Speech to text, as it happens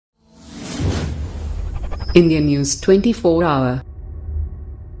Indian News 24 Hour।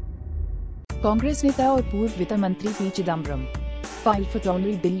 Congress नेता और पूर्व वित्त मंत्री पी चिदम्बरम फाइल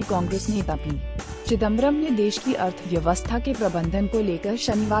फटौली। दिल्ली कांग्रेस नेता पी चिदम्बरम ने देश की अर्थव्यवस्था के प्रबंधन को लेकर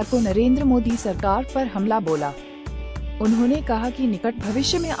शनिवार को नरेंद्र मोदी सरकार पर हमला बोला। उन्होंने कहा कि निकट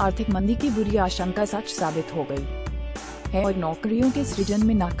भविष्य में आर्थिक मंदी की बुरी आशंका सच साबित हो गई है और नौकरियों के सृजन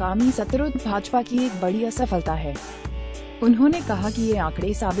में नाकामी सत्तारूढ़ भाजपा की एक बड़ी असफलता है। उन्होंने कहा कि ये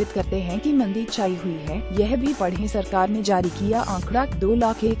आंकड़े साबित करते हैं कि मंदी छाई हुई है। यह भी पढ़ें, सरकार ने जारी किया आंकड़ा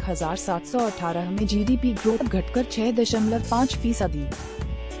 2,01,718 में जीडीपी ग्रोथ घटकर 6.5%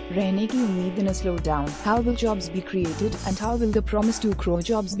 रहने की उम्मीद न slow down. How will jobs be created and how will the promise to grow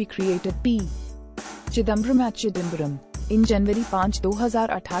jobs be created. P Chidambaram in January 5,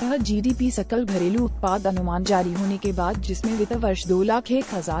 2018 GDP सकल घरेलू उत्पाद अनुमान जारी होने के बाद, जिसमें वित्त वर्ष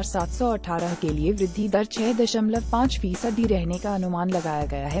 2,01,718 के लिए वृद्धि दर 6.5% रहने का अनुमान लगाया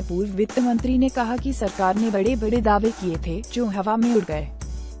गया है। पूर्व वित्त मंत्री ने कहा कि सरकार ने बड़े बड़े दावे किए थे जो हवा में उड़ गए।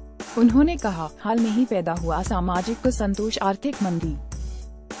 उन्होंने कहा, हाल में ही पैदा हुआ सामाजिक असंतोष आर्थिक मंदी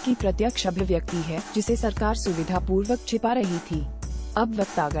की प्रत्यक्ष अभिव्यक्ति है, जिसे सरकार सुविधा पूर्वक छिपा रही थी। अब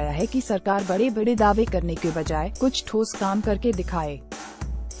वक्त आ गया है कि सरकार बड़े बड़े दावे करने के बजाय कुछ ठोस काम करके दिखाए।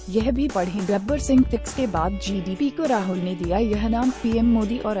 यह भी पढ़ें, गब्बर सिंह फिक्स के बाद जीडीपी को राहुल ने दिया यह नाम। पीएम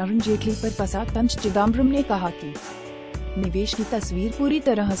मोदी और अरुण जेटली पर फंसा तंज। चिदम्बरम ने कहा कि निवेश की तस्वीर पूरी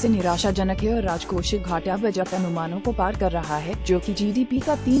तरह से निराशाजनक है और राजकोषीय घाटा बजट अनुमानों को पार कर रहा है, जो कि जीडीपी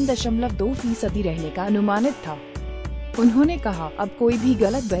का 3.2% रहने का अनुमानित था। उन्होंने कहा, अब कोई भी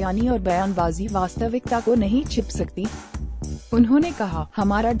गलत बयानी और बयानबाजी वास्तविकता को नहीं छिप सकती। उन्होंने कहा,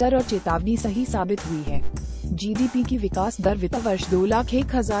 हमारा डर और चेतावनी सही साबित हुई है। जीडीपी की विकास दर वित्त वर्ष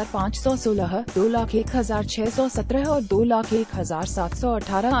 2,01,516, 2,01,617 और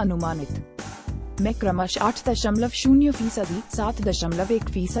 2,01,718 अनुमानित में क्रमशः 8.0%,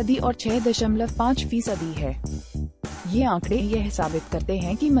 7.1% और 6.5% है। ये आंकड़े यह साबित करते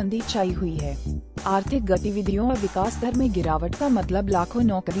हैं कि मंदी छाई हुई है। आर्थिक गतिविधियों और विकास दर में गिरावट का मतलब लाखों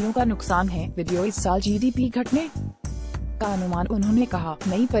नौकरियों का नुकसान है। वीडियो इस साल जीडीपी घटने का अनुमान। उन्होंने कहा,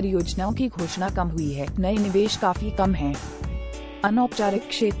 नई परियोजनाओं की घोषणा कम हुई है, नए निवेश काफी कम हैं। अनौपचारिक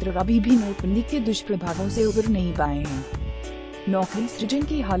क्षेत्र अभी भी नोटबंदी के दुष्प्रभावों से उबर नहीं पाए हैं। नौकरी सृजन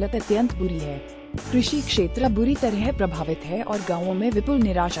की हालत अत्यंत बुरी है। कृषि क्षेत्र बुरी तरह प्रभावित है और गांवों में विपुल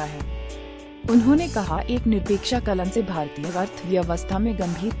निराशा है। उन्होंने कहा, एक निरपेक्षाकलन से भारतीय अर्थव्यवस्था में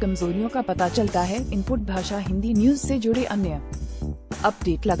गंभीर कमजोरियों का पता चलता है। इनपुट भाषा हिंदी। न्यूज से जुड़े अन्य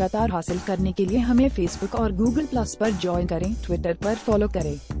अपडेट लगातार हासिल करने के लिए हमें फेसबुक और गूगल+ पर ज्वाइन करें, ट्विटर पर फॉलो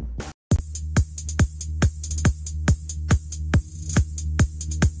करें।